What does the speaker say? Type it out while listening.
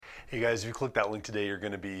Hey guys, if you click that link today, you're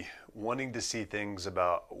going to be wanting to see things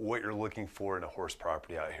about what you're looking for in a horse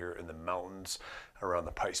property out here in the mountains around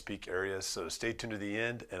the Pikes Peak area. So stay tuned to the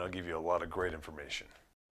end and I'll give you a lot of great information.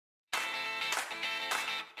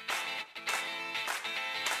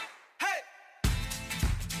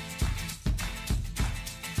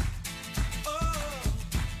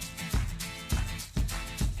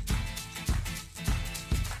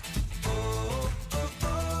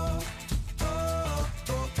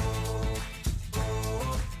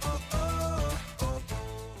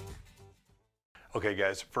 Okay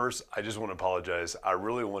guys, first I just want to apologize. I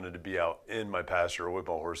really wanted to be out in my pasture with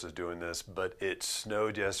my horses doing this, but it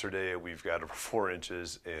snowed yesterday. We've got over 4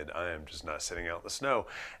 inches and I am just not sitting out in the snow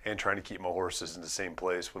and trying to keep my horses in the same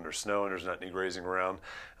place when there's snow and there's not any grazing around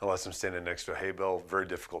unless I'm standing next to a hay bale. Very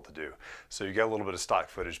difficult to do. So you got a little bit of stock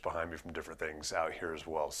footage behind me from different things out here as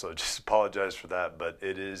well. So just apologize for that, but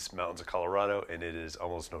it is mountains of Colorado and it is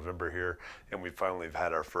almost November here and we finally have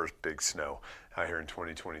had our first big snow out here in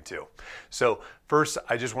 2022. So first,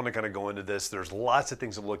 I just want to kind of go into this. There's lots of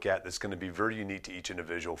things to look at that's going to be very unique to each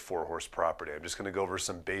individual 4-horse property. I'm just going to go over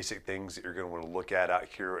some basic things that you're going to want to look at out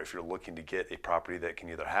here if you're looking to get a property that can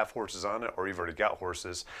either have horses on it or you've already got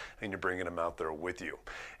horses and you're bringing them out there with you.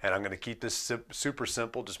 And I'm going to keep this super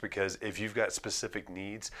simple just because if you've got specific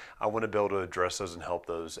needs, I want to be able to address those and help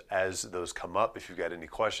those as those come up. If you've got any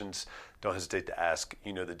questions, don't hesitate to ask.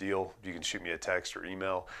 You know the deal. You can shoot me a text or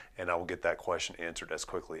email and I will get that question answered as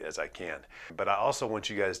quickly as I can. But I also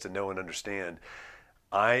want you guys to know and understand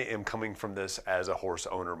I am coming from this as a horse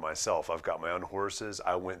owner myself. I've got my own horses.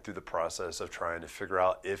 I went through the process of trying to figure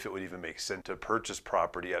out if it would even make sense to purchase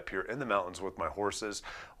property up here in the mountains with my horses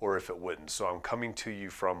or if it wouldn't. So I'm coming to you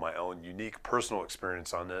from my own unique personal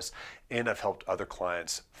experience on this, and I've helped other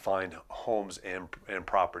clients find homes and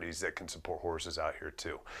properties that can support horses out here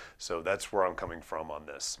too. So that's where I'm coming from on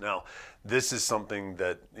this. Now, this is something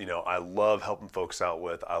that, I love helping folks out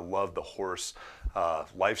with. I love the horse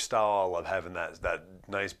lifestyle. I love having that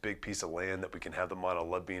nice big piece of land that we can have them on. I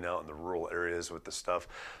love being out in the rural areas with the stuff.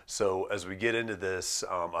 So as we get into this,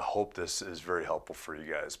 I hope this is very helpful for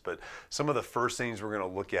you guys. But some of the first things we're going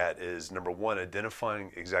to look at is, number one,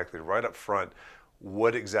 identifying exactly right up front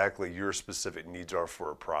what exactly your specific needs are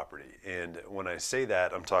for a property. And when I say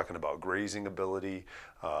that, I'm talking about grazing ability.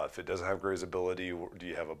 If it doesn't have grazability, do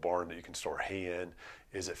you have a barn that you can store hay in?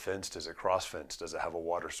 Is it fenced? Is it cross fenced? Does it have a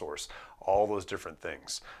water source? All those different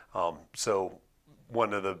things. So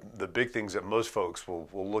one of the big things that most folks will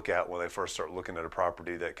look at when they first start looking at a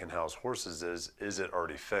property that can house horses is it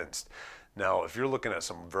already fenced? Now, if you're looking at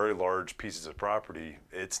some very large pieces of property,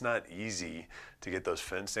 it's not easy to get those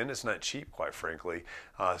fenced, and it's not cheap, quite frankly.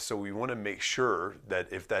 So we want to make sure that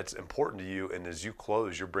if that's important to you, and as you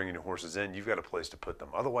close, you're bringing your horses in, you've got a place to put them.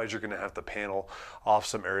 Otherwise, you're going to have to panel off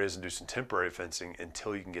some areas and do some temporary fencing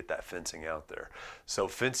until you can get that fencing out there. So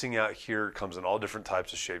fencing out here comes in all different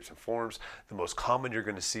types of shapes and forms. The most common you're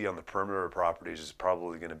going to see on the perimeter of properties is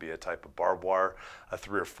probably going to be a type of barbed wire, a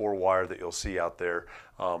 3 or 4 wire that you'll see out there,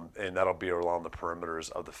 and that'll be along the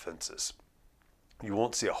perimeters of the fences. You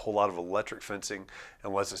won't see a whole lot of electric fencing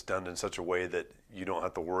unless it's done in such a way that you don't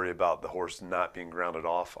have to worry about the horse not being grounded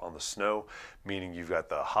off on the snow, meaning you've got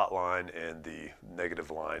the hot line and the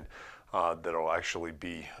negative line that'll actually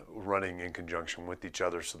be running in conjunction with each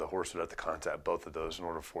other, so the horse would have to contact both of those in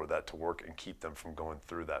order for that to work and keep them from going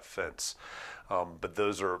through that fence. But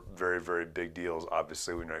those are very, very big deals,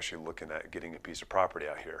 obviously, when you're actually looking at getting a piece of property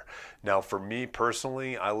out here. Now, for me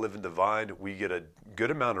personally, I live in Divide. We get a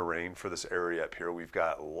good amount of rain for this area up here. We've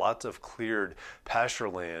got lots of cleared pasture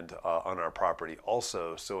land on our property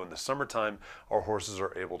also, so in the summertime, our horses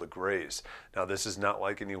are able to graze. Now, this is not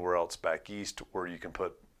like anywhere else back east where you can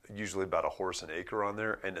put usually about a horse an acre on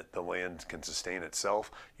there and the land can sustain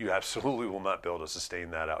itself. You absolutely will not be able to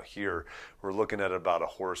sustain that out here. We're looking at about a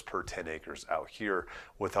horse per 10 acres out here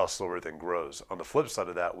with how slow everything grows. On the flip side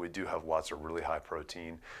of that, we do have lots of really high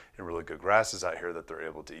protein and really good grasses out here that they're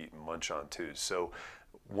able to eat and munch on too. So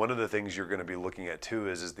one of the things you're going to be looking at too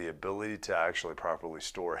is the ability to actually properly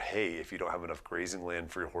store hay if you don't have enough grazing land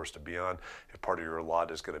for your horse to be on, if part of your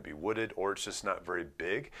lot is going to be wooded or it's just not very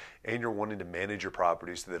big and you're wanting to manage your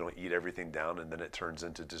property so they don't eat everything down and then it turns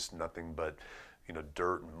into just nothing but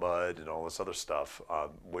dirt and mud and all this other stuff,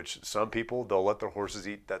 which some people, they'll let their horses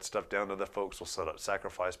eat that stuff down. Other folks will set up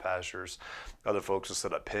sacrifice pastures. Other folks will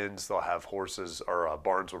set up pens. They'll have horses or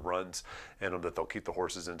barns with runs and that they'll keep the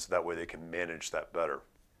horses in so that way they can manage that better.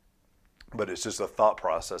 But it's just a thought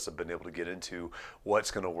process of being able to get into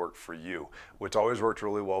what's going to work for you. What's always worked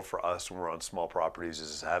really well for us when we're on small properties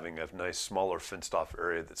is having a nice smaller fenced off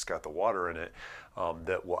area that's got the water in it,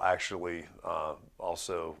 that will actually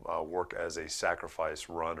also work as a sacrifice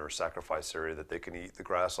run or sacrifice area that they can eat the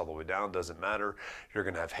grass all the way down. Doesn't matter. You're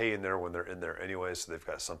going to have hay in there when they're in there anyway, so they've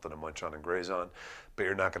got something to munch on and graze on, but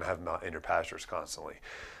you're not going to have them out in your pastures constantly.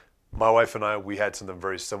 My wife and I, we had something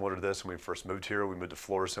very similar to this when we first moved here. We moved to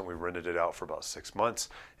Florissant. We rented it out for about 6 months,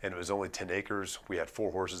 and it was only 10 acres. We had 4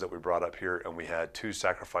 horses that we brought up here, and we had 2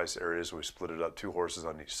 sacrifice areas. We split it up, 2 horses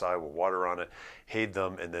on each side with water on it, hayed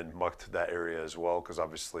them, and then mucked that area as well, because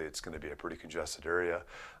obviously it's going to be a pretty congested area.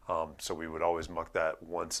 So we would always muck that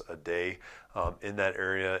once a day in that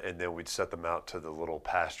area, and then we'd set them out to the little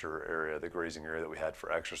pasture area, the grazing area that we had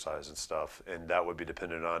for exercise and stuff. And that would be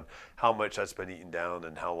dependent on how much that's been eaten down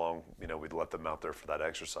and how long, we'd let them out there for that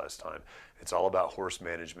exercise time. It's all about horse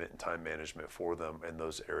management and time management for them in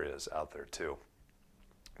those areas out there too.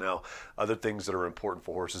 Now, other things that are important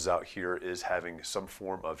for horses out here is having some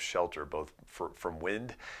form of shelter, both from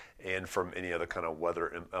wind and from any other kind of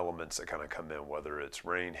weather elements that kind of come in, whether it's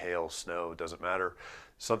rain, hail, snow, doesn't matter.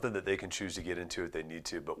 Something that they can choose to get into if they need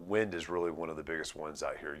to, but wind is really one of the biggest ones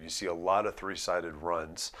out here. You see a lot of 3-sided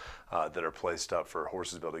runs that are placed up for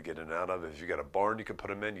horses to be able to get in and out of. If you got a barn, you can put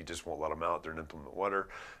them in. You just won't let them out during inclement weather.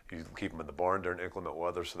 You keep them in the barn during inclement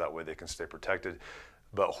weather, so that way they can stay protected.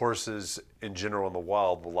 But horses in general in the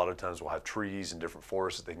wild, a lot of times will have trees and different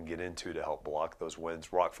forests that they can get into to help block those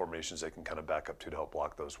winds, rock formations they can kind of back up to help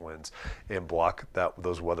block those winds and block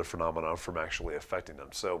those weather phenomena from actually affecting them.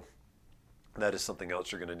 So that is something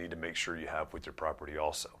else you're going to need to make sure you have with your property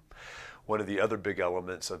also. One of the other big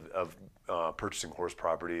elements of purchasing horse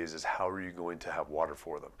properties is how are you going to have water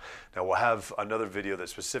for them. Now we'll have another video that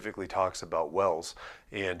specifically talks about wells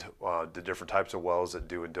and the different types of wells that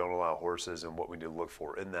do and don't allow horses and what we need to look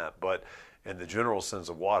for in that. But in the general sense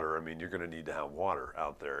of water, you're going to need to have water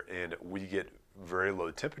out there, and we get very low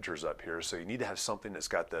temperatures up here, so you need to have something that's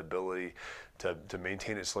got the ability to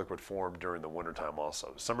maintain its liquid form during the wintertime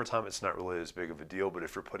also. Summertime, it's not really as big of a deal, but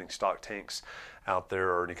if you're putting stock tanks out there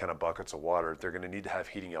or any kind of buckets of water, they're going to need to have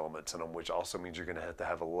heating elements in them, which also means you're going to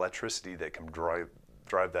have electricity that can drive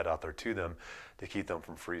that out there to them to keep them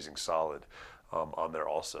from freezing solid on there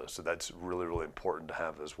also. So that's really, really important to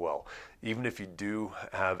have as well. Even if you do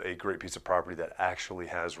have a great piece of property that actually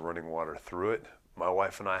has running water through it, my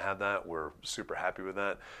wife and I have that. We're super happy with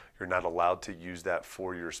that. You're not allowed to use that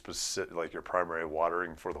for your specific, like your primary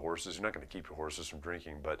watering for the horses. You're not going to keep your horses from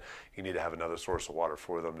drinking, but you need to have another source of water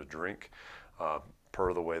for them to drink,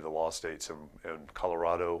 per the way the law states in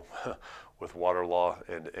Colorado with water law.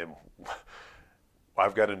 And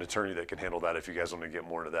I've got an attorney that can handle that if you guys want to get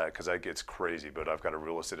more into that, because that gets crazy. But I've got a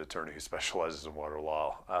real estate attorney who specializes in water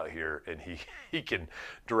law out here, and he can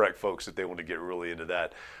direct folks if they want to get really into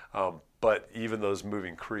that. But even those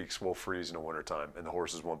moving creeks will freeze in the wintertime, and the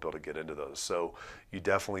horses won't be able to get into those. So you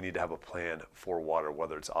definitely need to have a plan for water,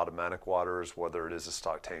 whether it's automatic waters, whether it is the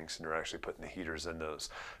stock tanks, and you're actually putting the heaters in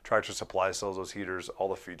those. Tractor Supply sells those heaters. All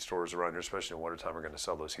the feed stores around here, especially in wintertime, are going to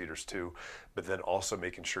sell those heaters too. But then also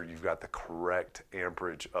making sure you've got the correct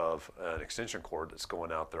amperage of an extension cord that's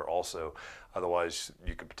going out there also. Otherwise,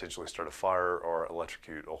 you could potentially start a fire or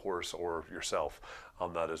electrocute a horse or yourself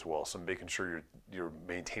on that as well. So making sure you're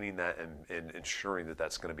maintaining that and ensuring that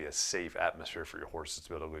that's going to be a safe atmosphere for your horses to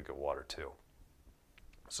be able to get water too.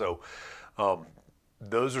 So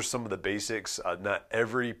those are some of the basics. Not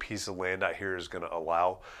every piece of land out here is going to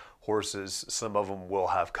allow horses. Some of them will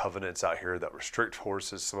have covenants out here that restrict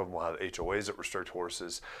horses. Some of them will have HOAs that restrict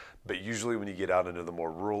horses. But usually when you get out into the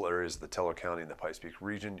more rural areas of the Teller County and the Pikes Peak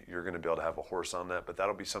region, you're going to be able to have a horse on that. But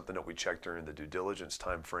that'll be something that we check during the due diligence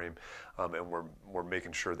time frame. And we're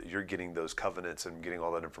making sure that you're getting those covenants and getting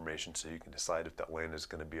all that information so you can decide if that land is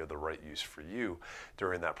going to be of the right use for you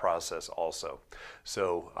during that process also.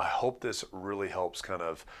 So I hope this really helps kind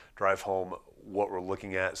of drive home what we're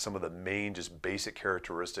looking at, some of the main just basic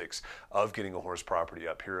characteristics of getting a horse property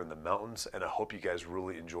up here in the mountains. And I hope you guys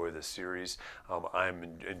really enjoy this series. I'm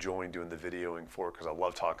enjoying doing the videoing for it because I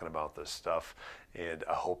love talking about this stuff, and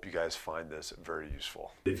I hope you guys find this very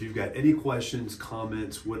useful. If you've got any questions,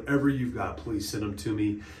 comments, whatever you've got, please send them to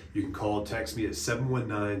me. You can call, text me at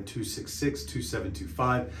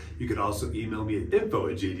 719-266-2725. You can also email me at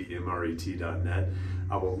info@jdmret.net.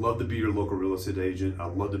 I would love to be your local real estate agent.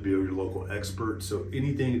 I'd love to be your local expert. So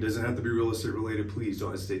anything, it doesn't have to be real estate related, please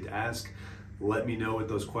don't hesitate to ask. Let me know what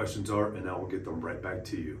those questions are, and I will get them right back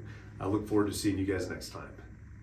to you. I look forward to seeing you guys next time.